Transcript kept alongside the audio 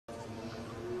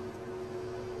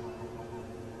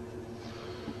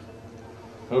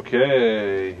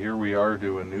Okay, here we are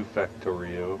to a new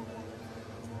Factorio.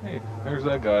 Hey, there's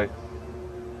that guy.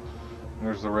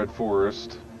 There's the red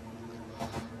forest.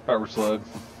 Power slug.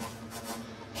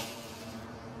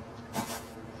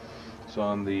 So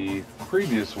on the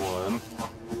previous one,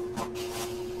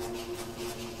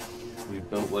 we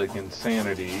built like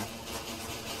insanity.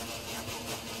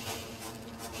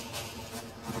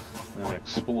 And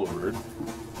explored.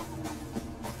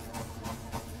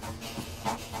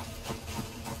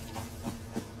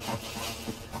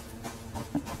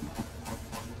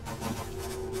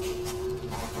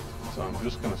 So I'm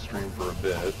just going to stream for a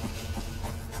bit.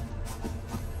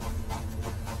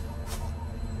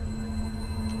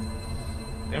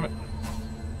 Damn it.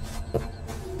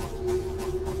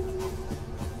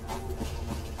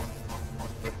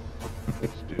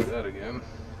 Let's do that again.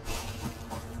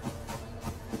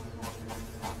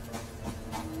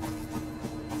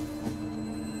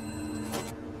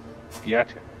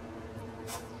 Gotcha.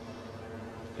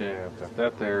 Yeah, I've got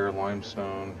that there,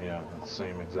 limestone. Yeah, the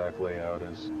same exact layout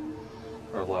as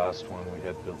our last one. We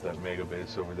had built that mega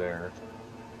base over there.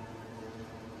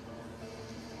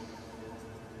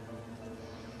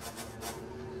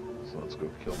 So let's go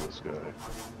kill this guy.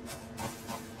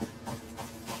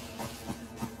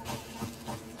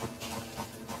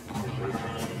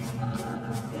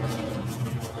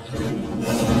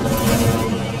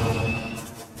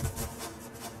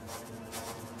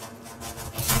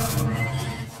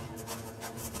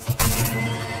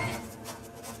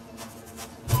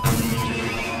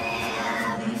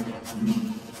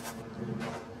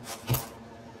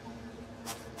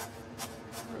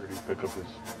 Pick up his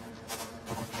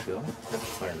shell.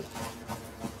 There it is.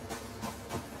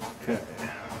 Okay.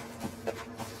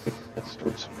 Let's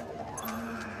start some more.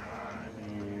 I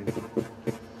need a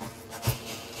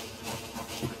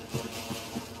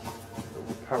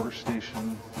power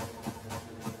station.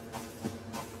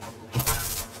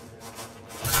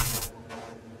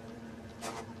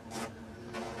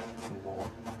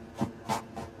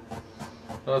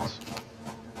 That's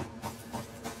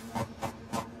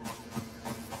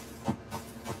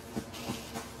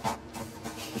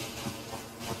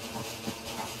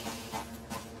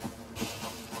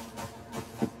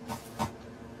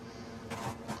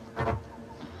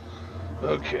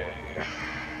okay. I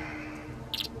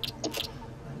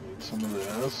need some of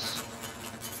this.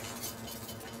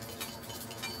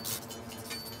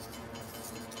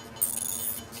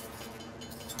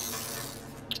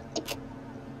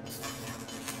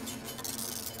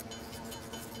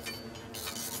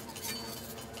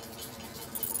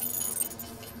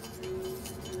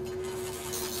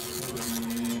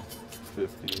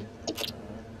 $50.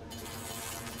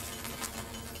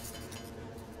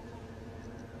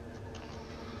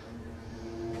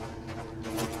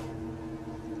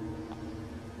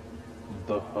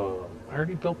 The hub. I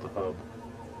already built the hub.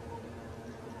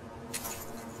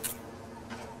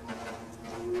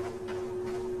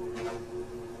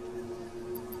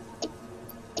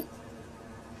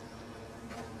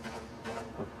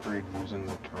 Upgrade using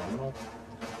the terminal?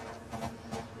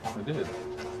 I did.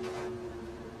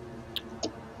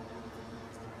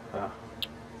 Ah.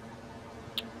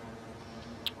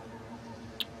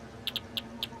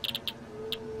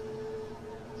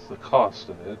 It's the cost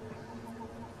of it.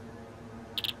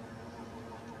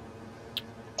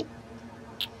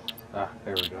 Ah,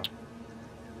 there we go.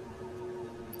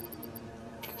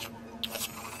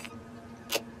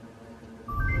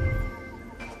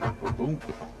 Boom.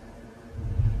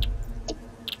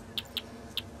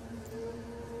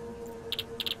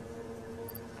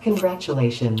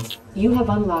 Congratulations, you have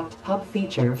unlocked Hub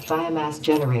Feature Biomass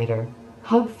Generator,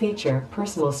 Hub Feature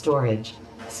Personal Storage,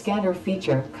 Scanner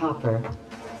Feature Copper.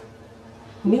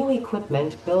 New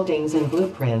equipment, buildings and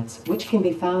blueprints, which can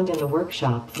be found in the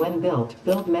workshop when built,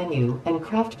 build menu, and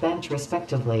craft bench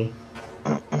respectively.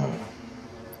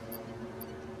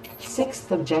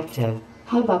 Sixth objective,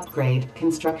 Hub Upgrade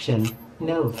Construction.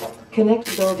 Note,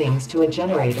 connect buildings to a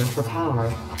generator for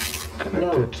power.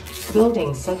 Note,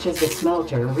 buildings such as the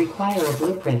smelter require a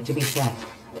blueprint to be set.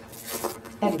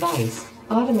 Advice,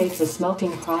 automate the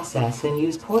smelting process and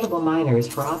use portable miners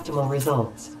for optimal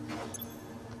results.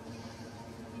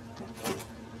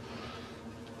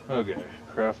 Okay,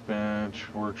 craft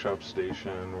bench, workshop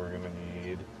station, we're gonna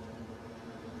need.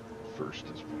 First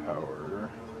is power.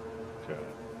 Okay,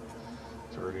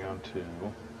 it's already on 2.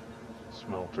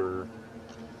 Smelter.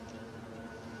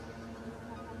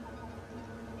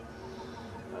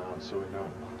 So we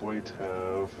don't quite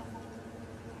have.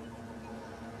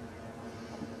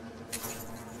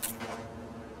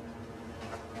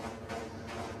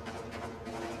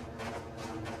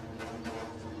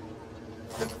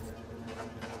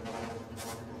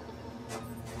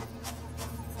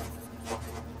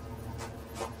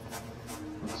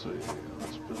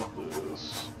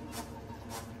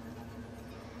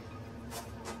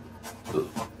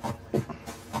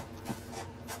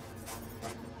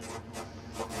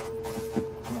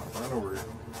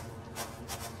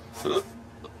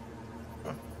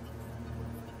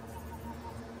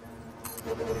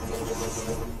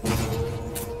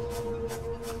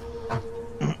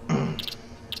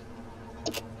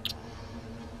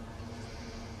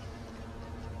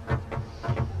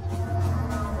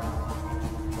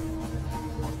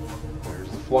 There's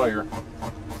the flyer.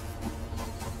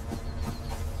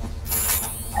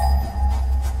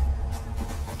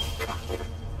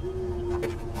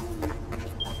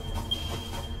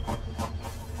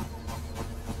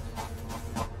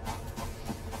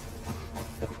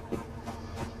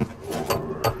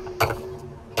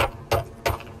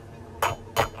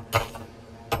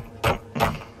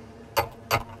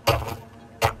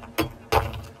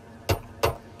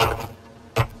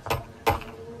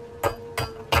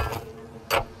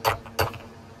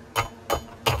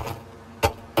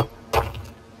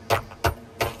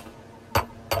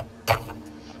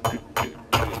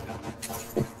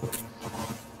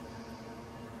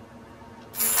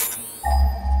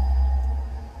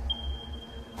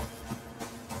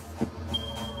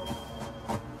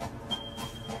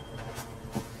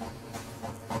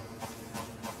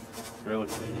 Really?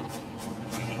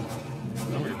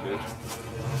 No, you're good.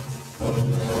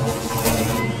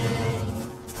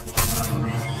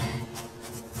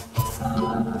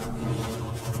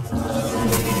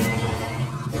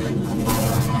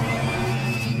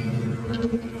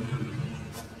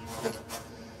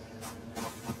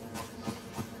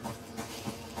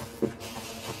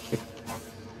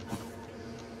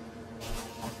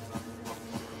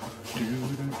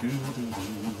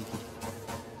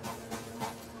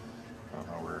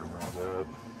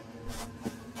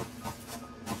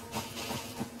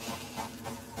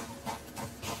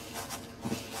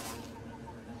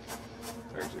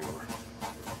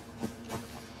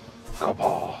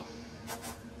 Kapah.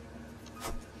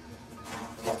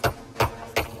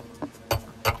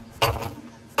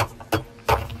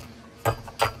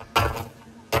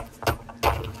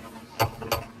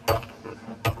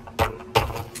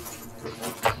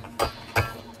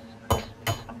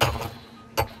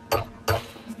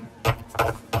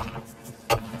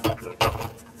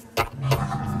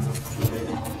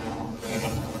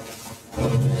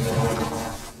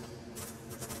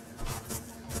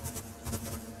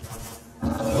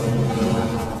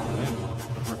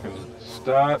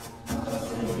 Stat.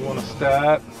 You want a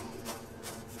stat?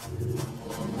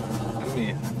 Give me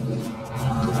it.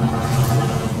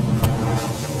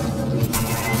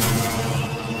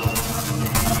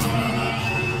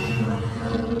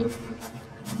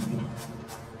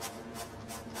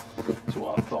 That's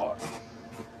what I thought.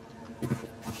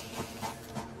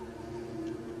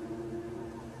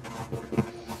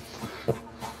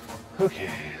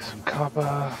 Okay, some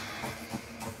copper.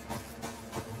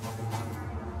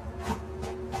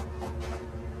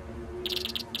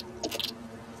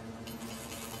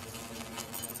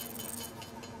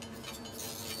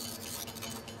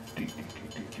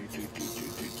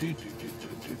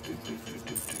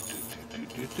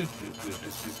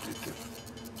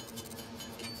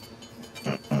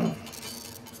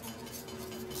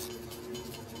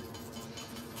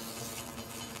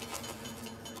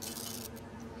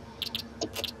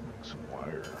 Some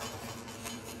wire.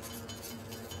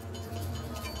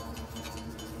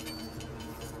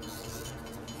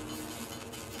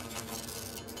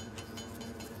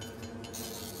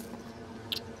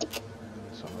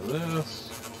 Some of this.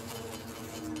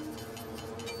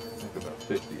 I think about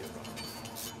 50 of them.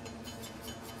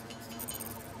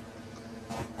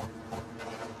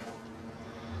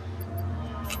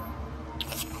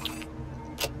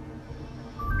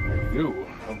 There you go.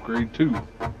 Upgrade 2.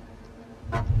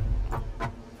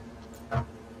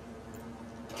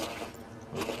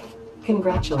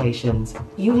 Congratulations,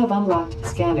 you have unlocked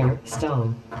Scanner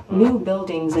Stone. New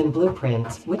buildings and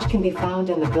blueprints, which can be found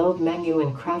in the build menu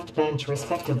and craft bench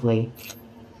respectively.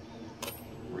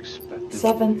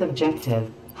 Seventh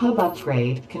objective, hub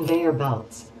upgrade, conveyor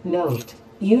belts. Note,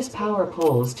 use power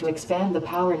poles to expand the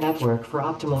power network for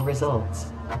optimal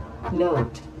results.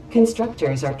 Note,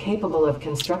 constructors are capable of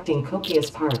constructing copious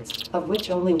parts, of which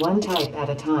only one type at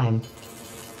a time.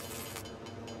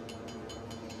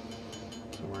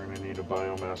 So we're going to need a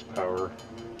biomass power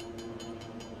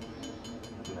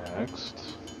next.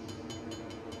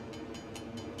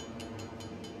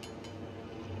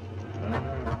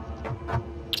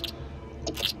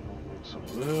 Some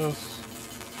of this.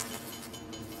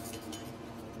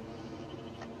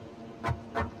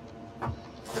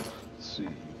 Let's see,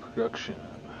 production,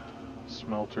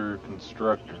 smelter,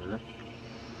 constructor,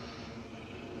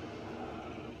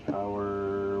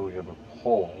 power, we have a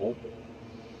pole,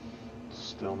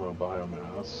 still no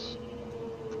biomass.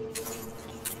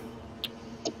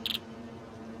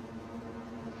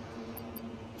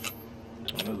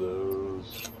 One of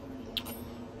those.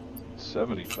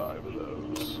 75 of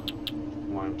those.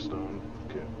 Limestone.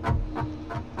 Okay.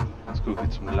 Let's go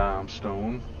get some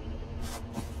limestone.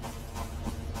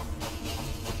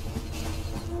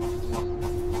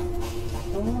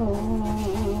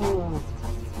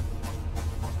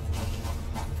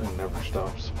 It never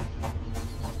stops.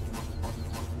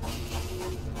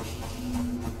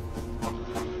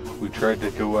 We tried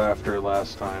to go after it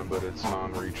last time, but it's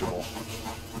non-reachable.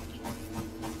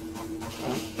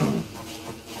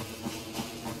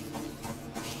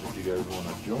 If you guys want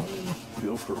to join,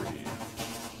 feel free.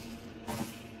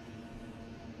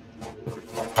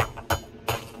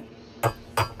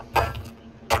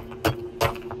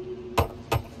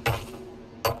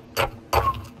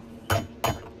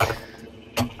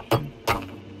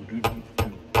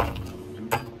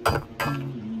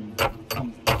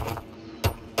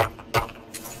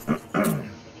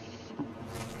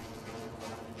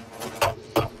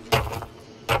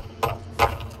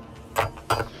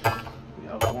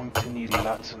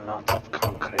 Lots and lots of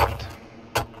concrete.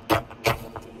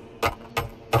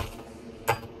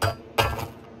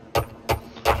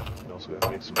 We also got to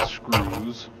make some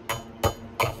screws.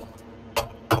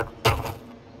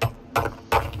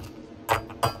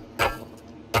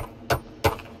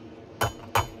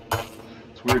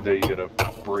 It's weird that you got to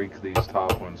break these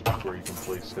top ones before you can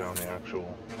place down the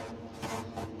actual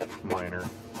miner.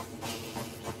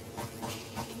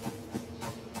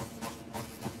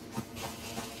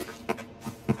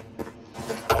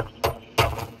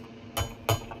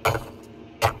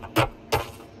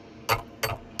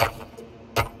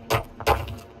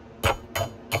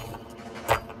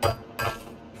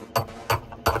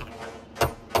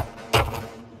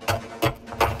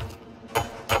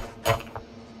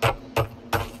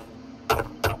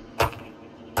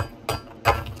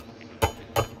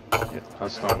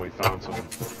 Last time we found some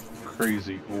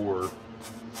crazy ore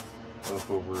up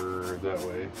over that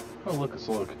way. Oh, look, it's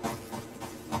look.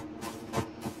 I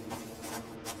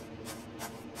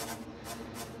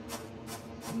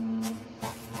don't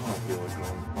feel like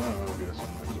going. I guess I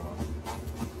might as well.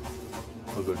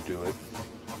 I'll go do it.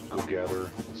 Go gather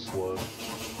the slug.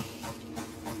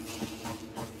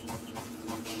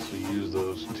 So you use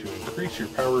those to increase your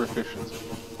power efficiency.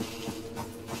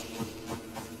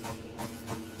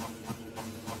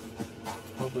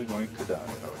 Probably going to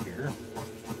die out here.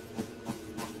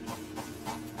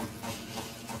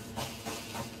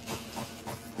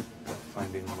 Not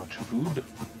finding much food.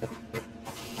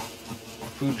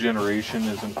 Food generation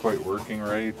isn't quite working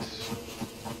right.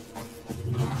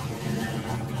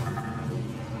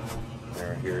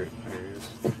 There, here it is.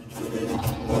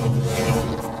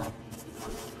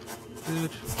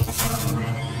 Dude.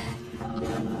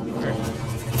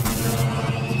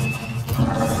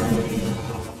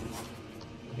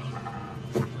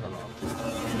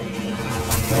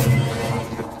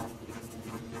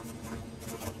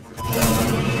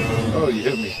 Oh, you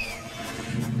hit me.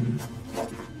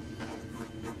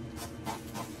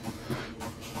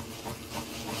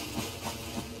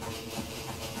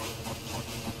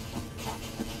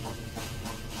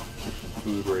 There's some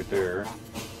food right there.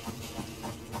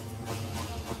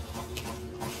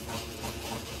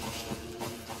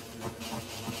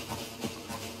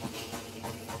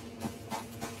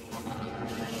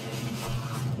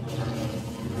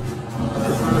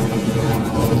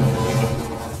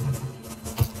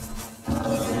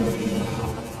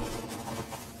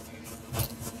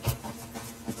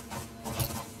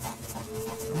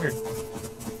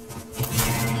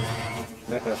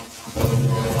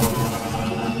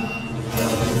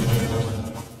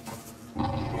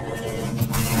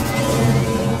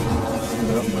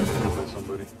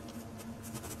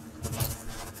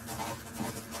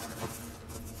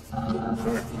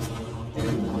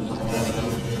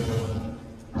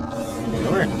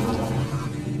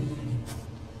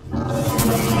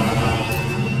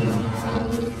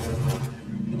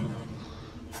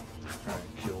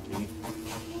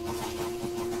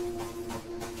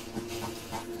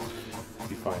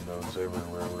 Find those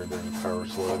everywhere where they're in the power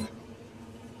slug.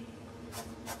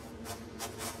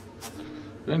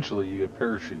 Eventually you get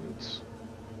parachutes.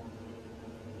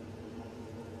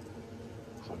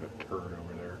 Looks like a turd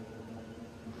over there.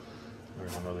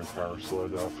 There's another power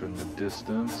slug off in the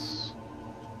distance.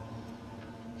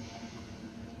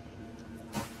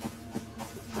 But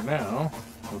for now,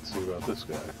 let's see about this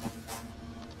guy.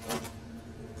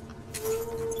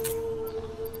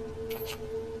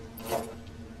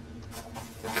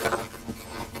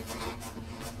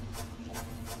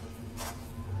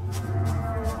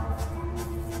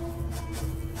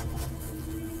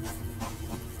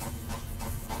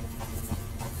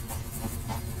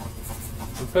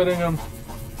 Petting him.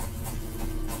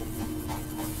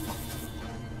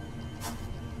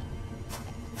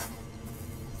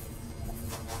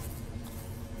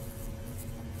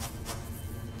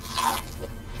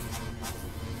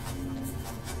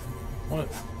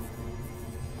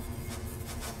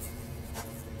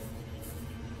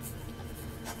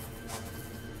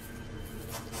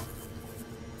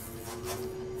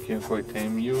 Can't quite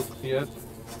tame you yet.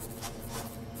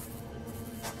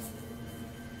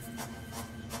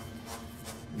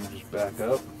 You just back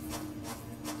up.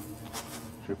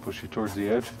 Should I push you towards the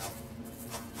edge?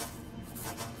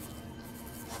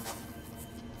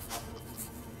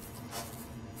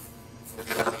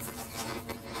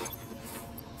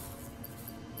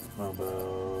 How about...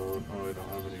 Oh, I don't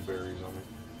have any berries on me.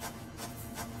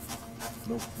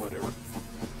 Nope, whatever.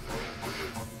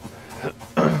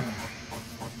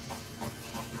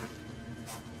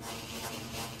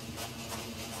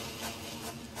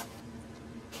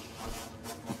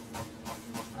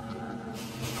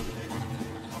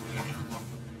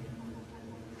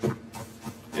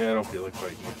 Yeah, I don't feel like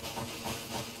fighting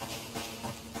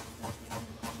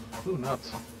you. Ooh,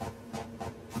 nuts.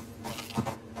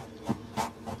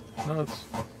 Nuts.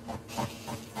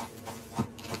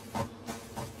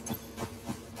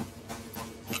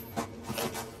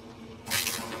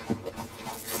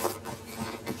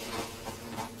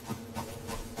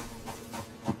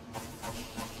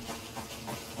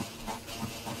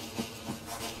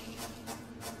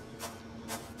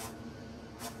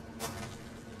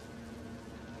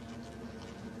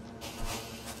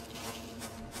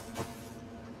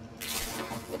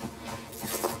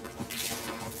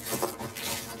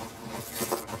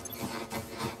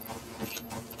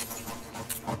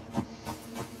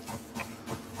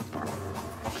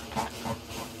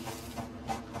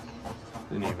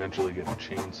 Then you eventually get a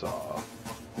chainsaw.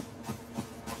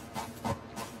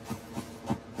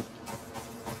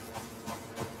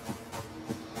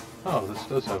 Oh, this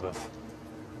does have a...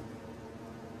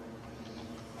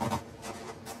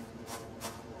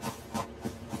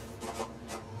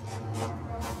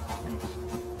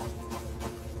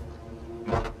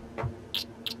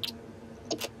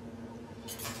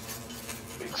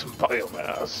 Make some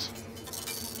biomass.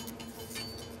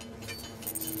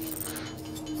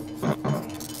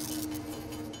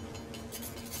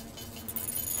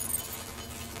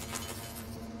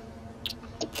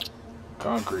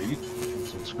 Concrete and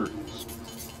some screws.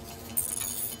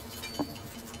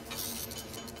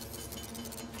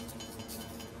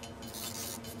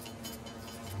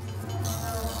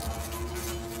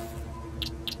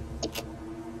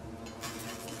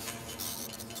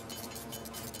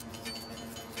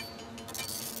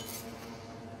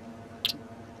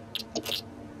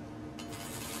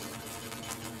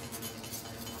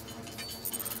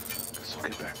 Guess I'll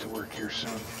get back to work here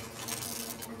soon.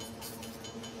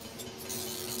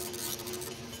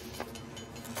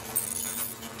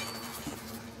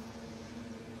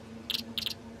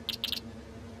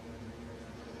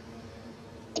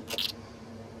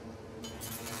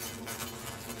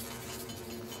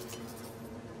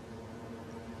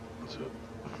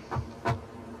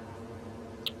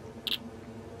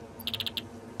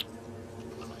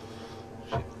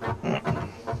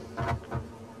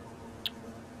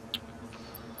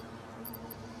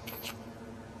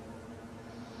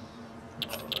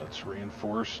 That's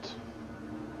reinforced.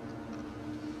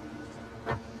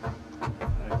 I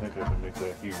think I can make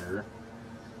that here.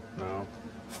 No.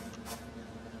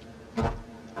 I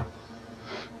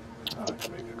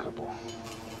can make a couple.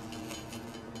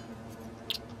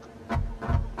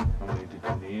 How many did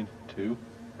you need? 2?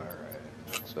 Alright,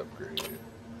 let's upgrade.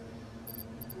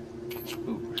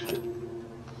 Ooh, shit.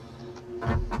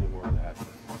 Need more of that.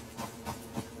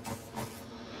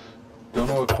 Don't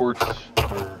know what quartz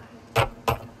or...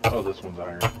 Oh, this one's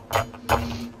iron.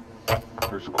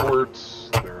 There's quartz,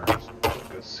 there's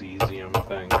like a cesium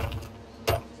thing.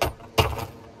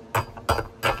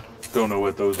 Don't know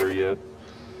what those are yet.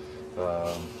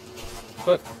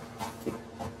 But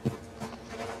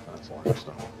that's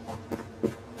limestone.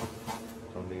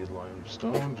 Don't need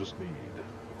limestone, just need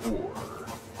ore.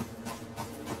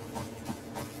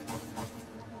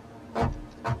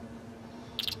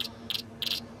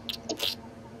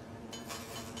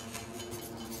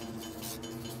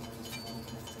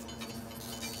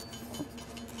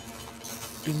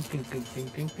 Ding, ding, ding, ding,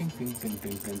 ding, ding, ding, ding,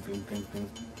 ding, ding, ding, ding, ding.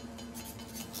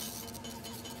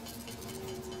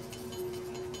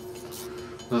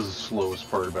 This is the slowest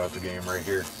part about the game right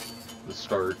here. The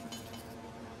start.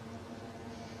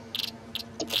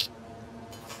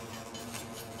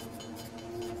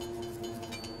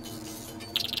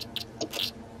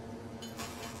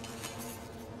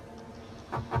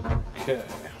 Okay.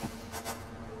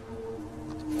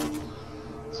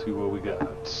 Let's see what we got.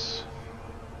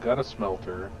 Got a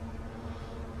smelter.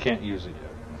 Can't use it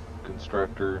yet.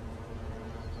 Constructor.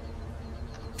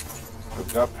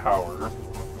 I've got power.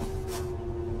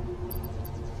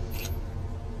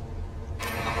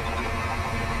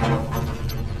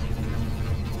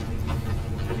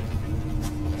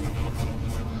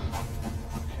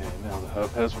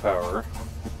 has power.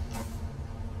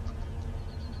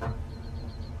 I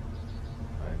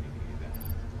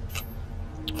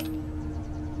need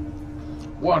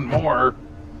one more.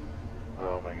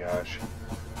 Oh my gosh.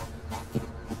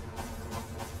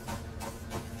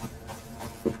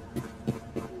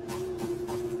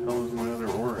 How is my other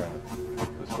ore at?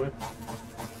 This way?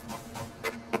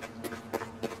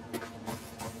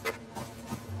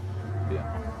 Yeah.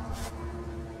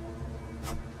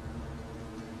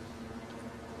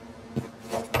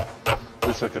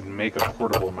 This I could make a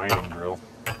portable mining drill.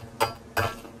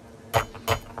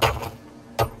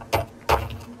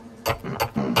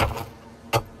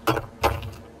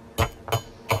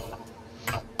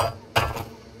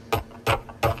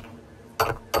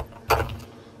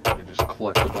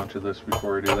 Collect a bunch of this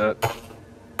before I do that.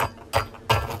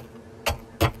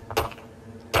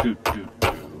 Doot, doot,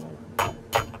 doot.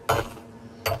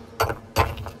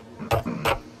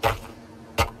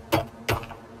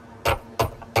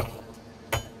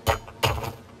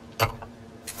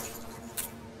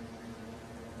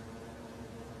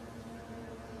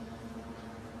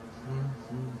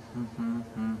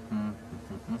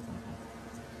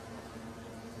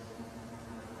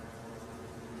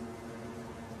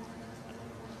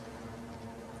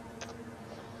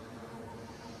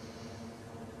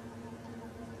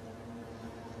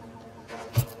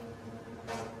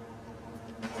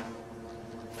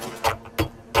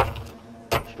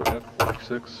 Do I have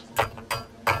 46?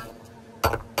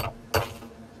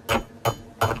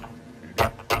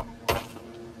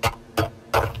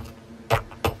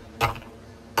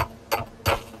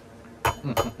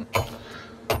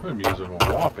 I'm using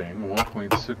a whopping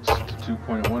 1.6 to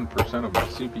 2.1% of my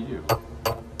CPU.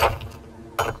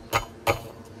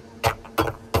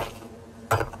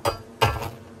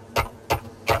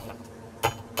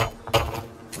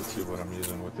 Let's see what I'm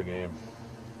using with the game.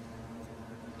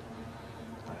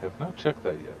 I have not checked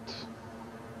that yet.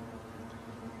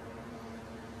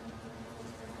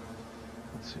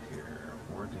 Let's see here.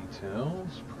 More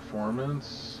details.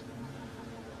 Performance.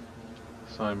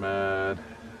 SIMAD.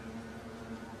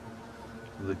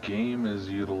 The game is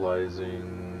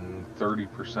utilizing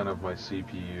 30% of my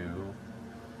CPU,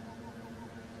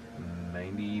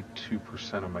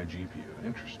 92% of my GPU.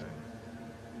 Interesting.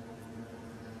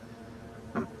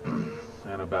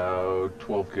 And about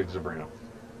 12 gigs of RAM.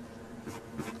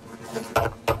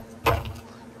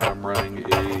 I'm running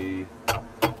a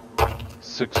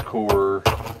 6-core,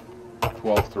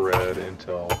 12-thread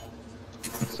Intel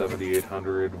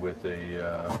 7800 with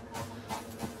a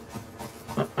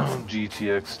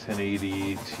GTX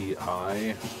 1080 Ti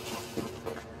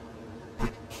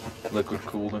liquid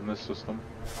cooled in this system.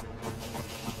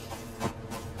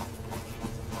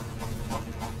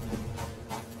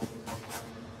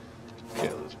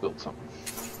 Okay, let's build something.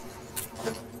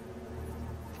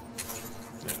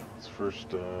 Yeah, let's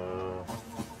first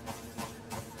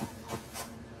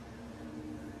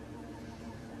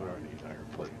what do I need? Iron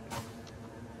plate.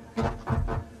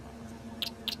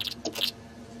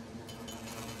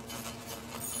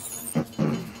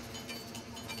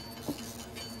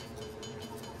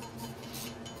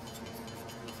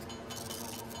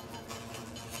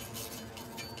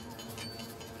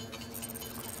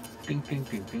 Ding, ding,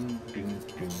 ding, ding, ding, ding,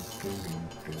 ding, ding,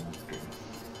 ding, ding.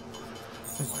 I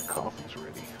think my coffee's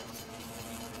ready.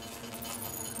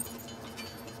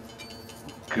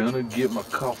 Gonna get my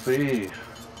coffee.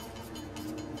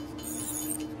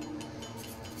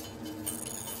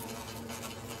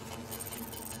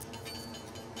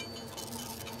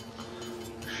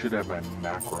 Should have my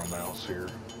macro mouse here.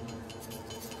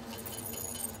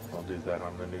 I'll do that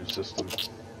on the new system.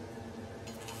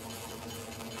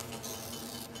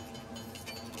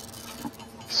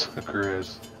 Sucker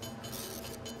has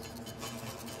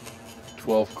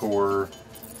 12 core,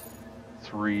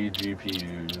 3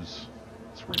 GPUs.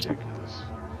 It's ridiculous.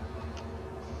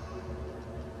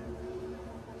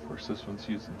 Of course, this one's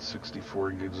using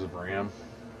 64 gigs of RAM.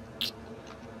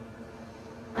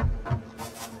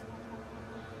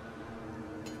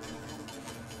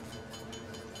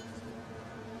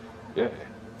 Yeah.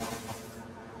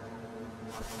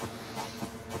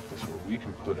 That's what we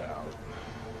can put out.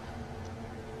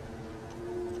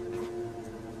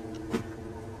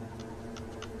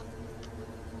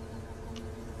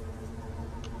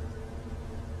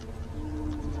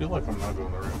 I feel like I'm not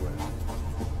going the right way.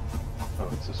 Oh,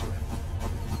 it's this way.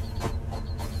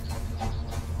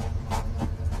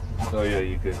 Oh yeah,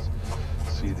 you guys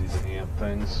see these ant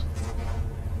things?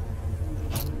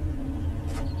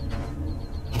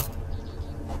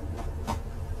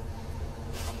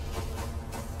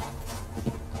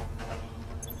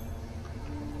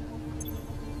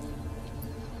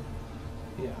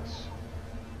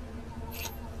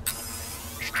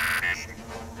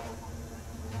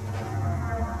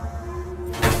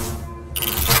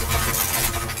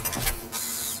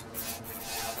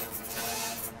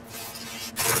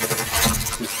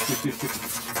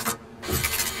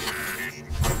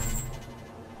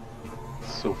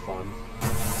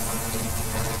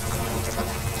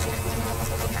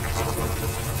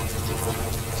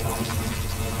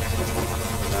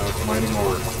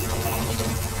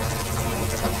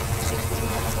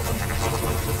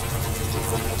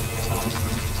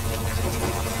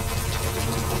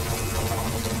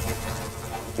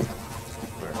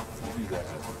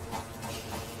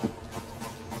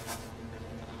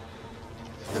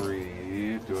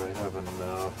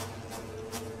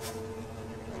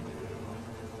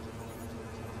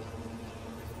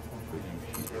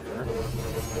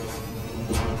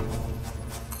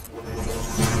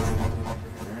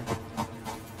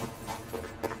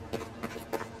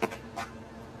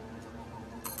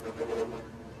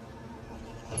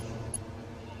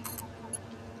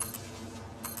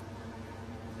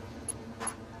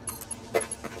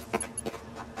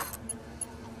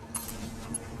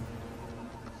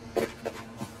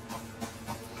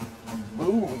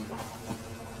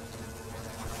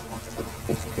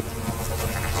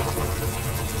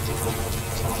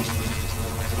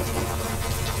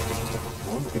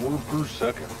 per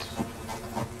second.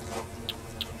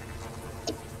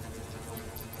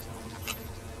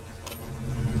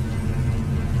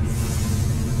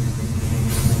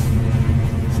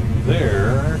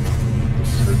 There,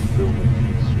 start building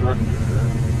constructor.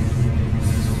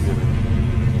 This is going to be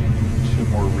 2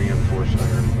 more reinforced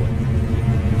iron plates.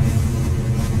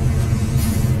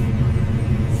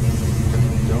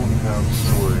 Don't have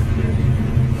storage ready.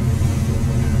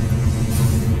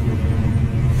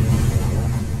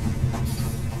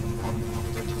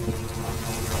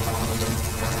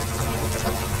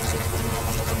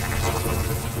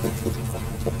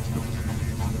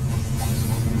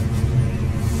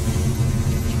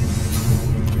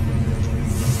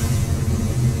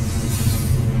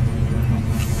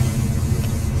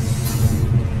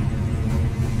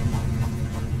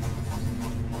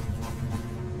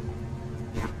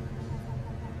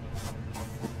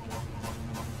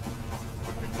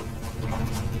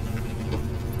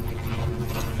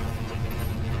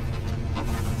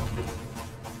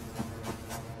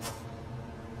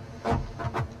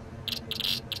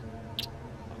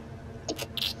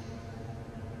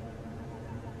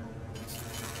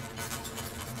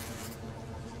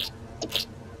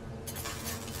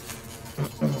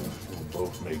 We'll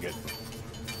both make it.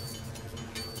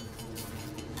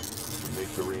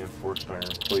 Make the reinforced iron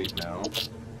plate now.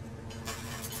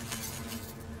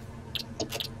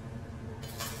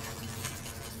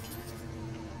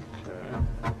 Okay.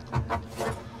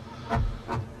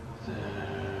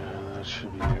 Then that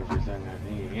should be everything I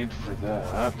need for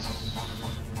that.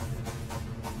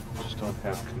 Just don't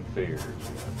have conveyors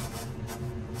yet.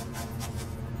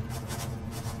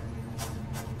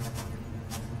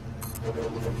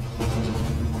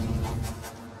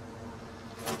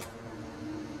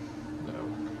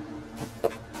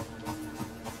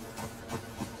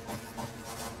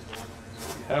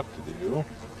 Have to do.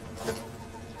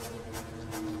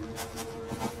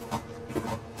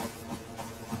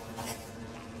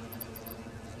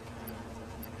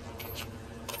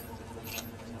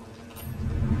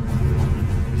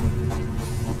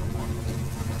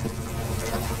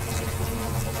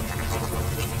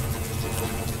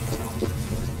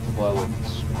 Well,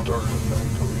 let's start a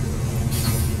factory.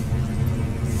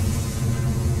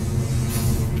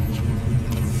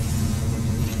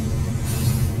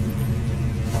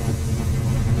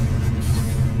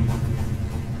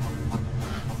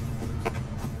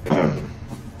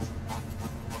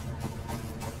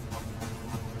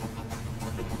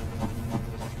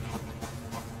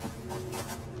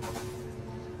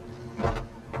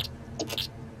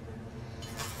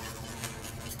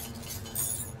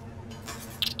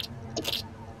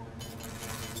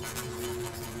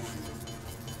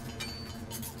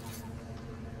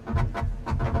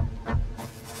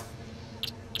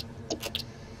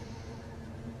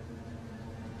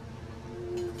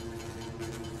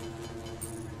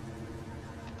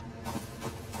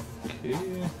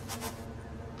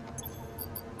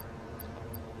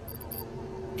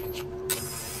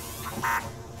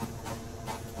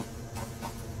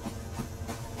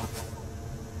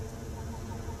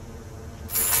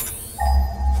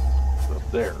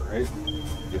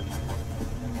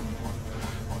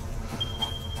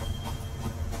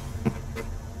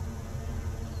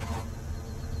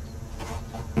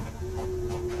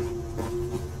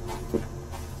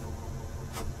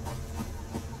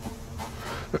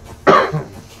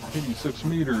 86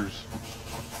 meters.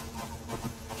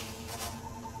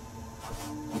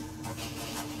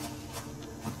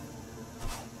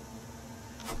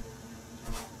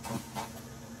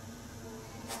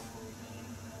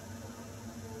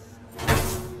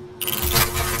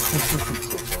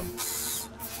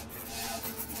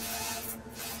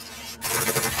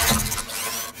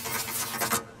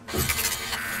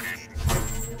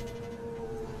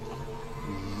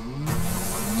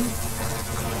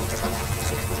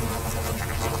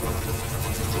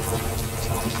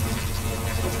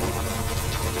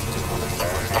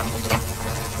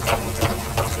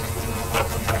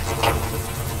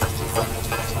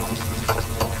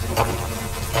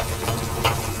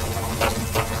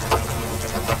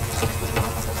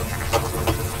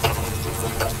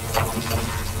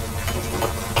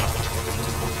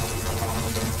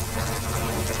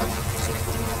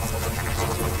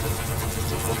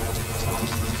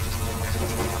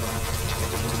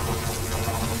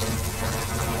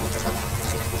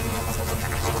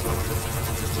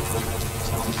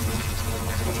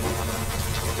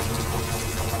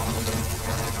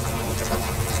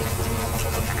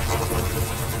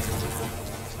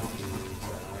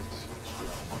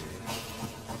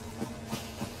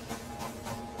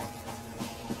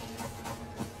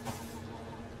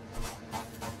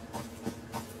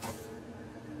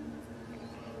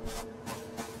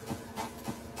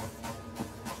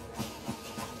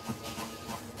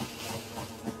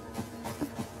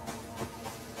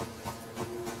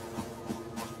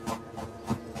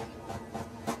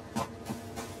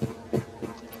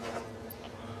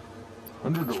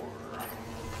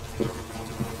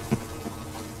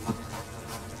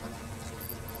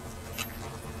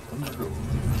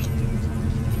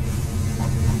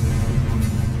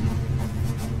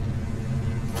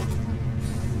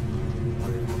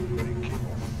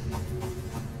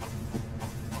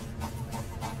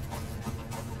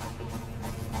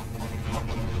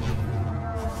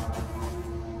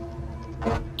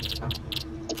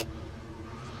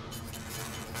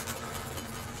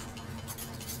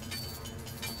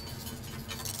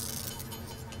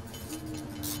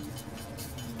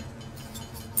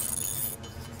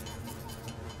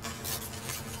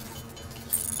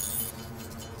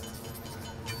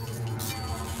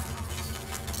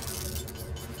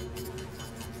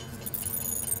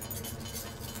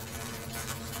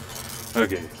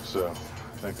 Okay, so I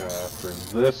think after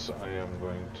this, I am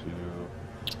going to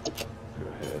go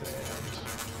ahead and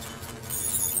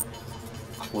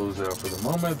close out for the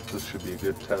moment. This should be a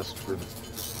good test for the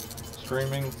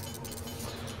streaming.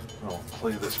 I'll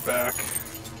play this back,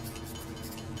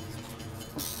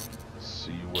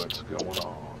 see what's going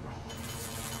on.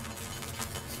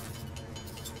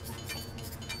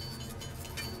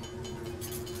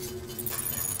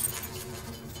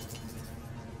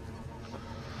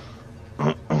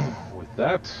 With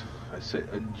that, I say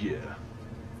adieu.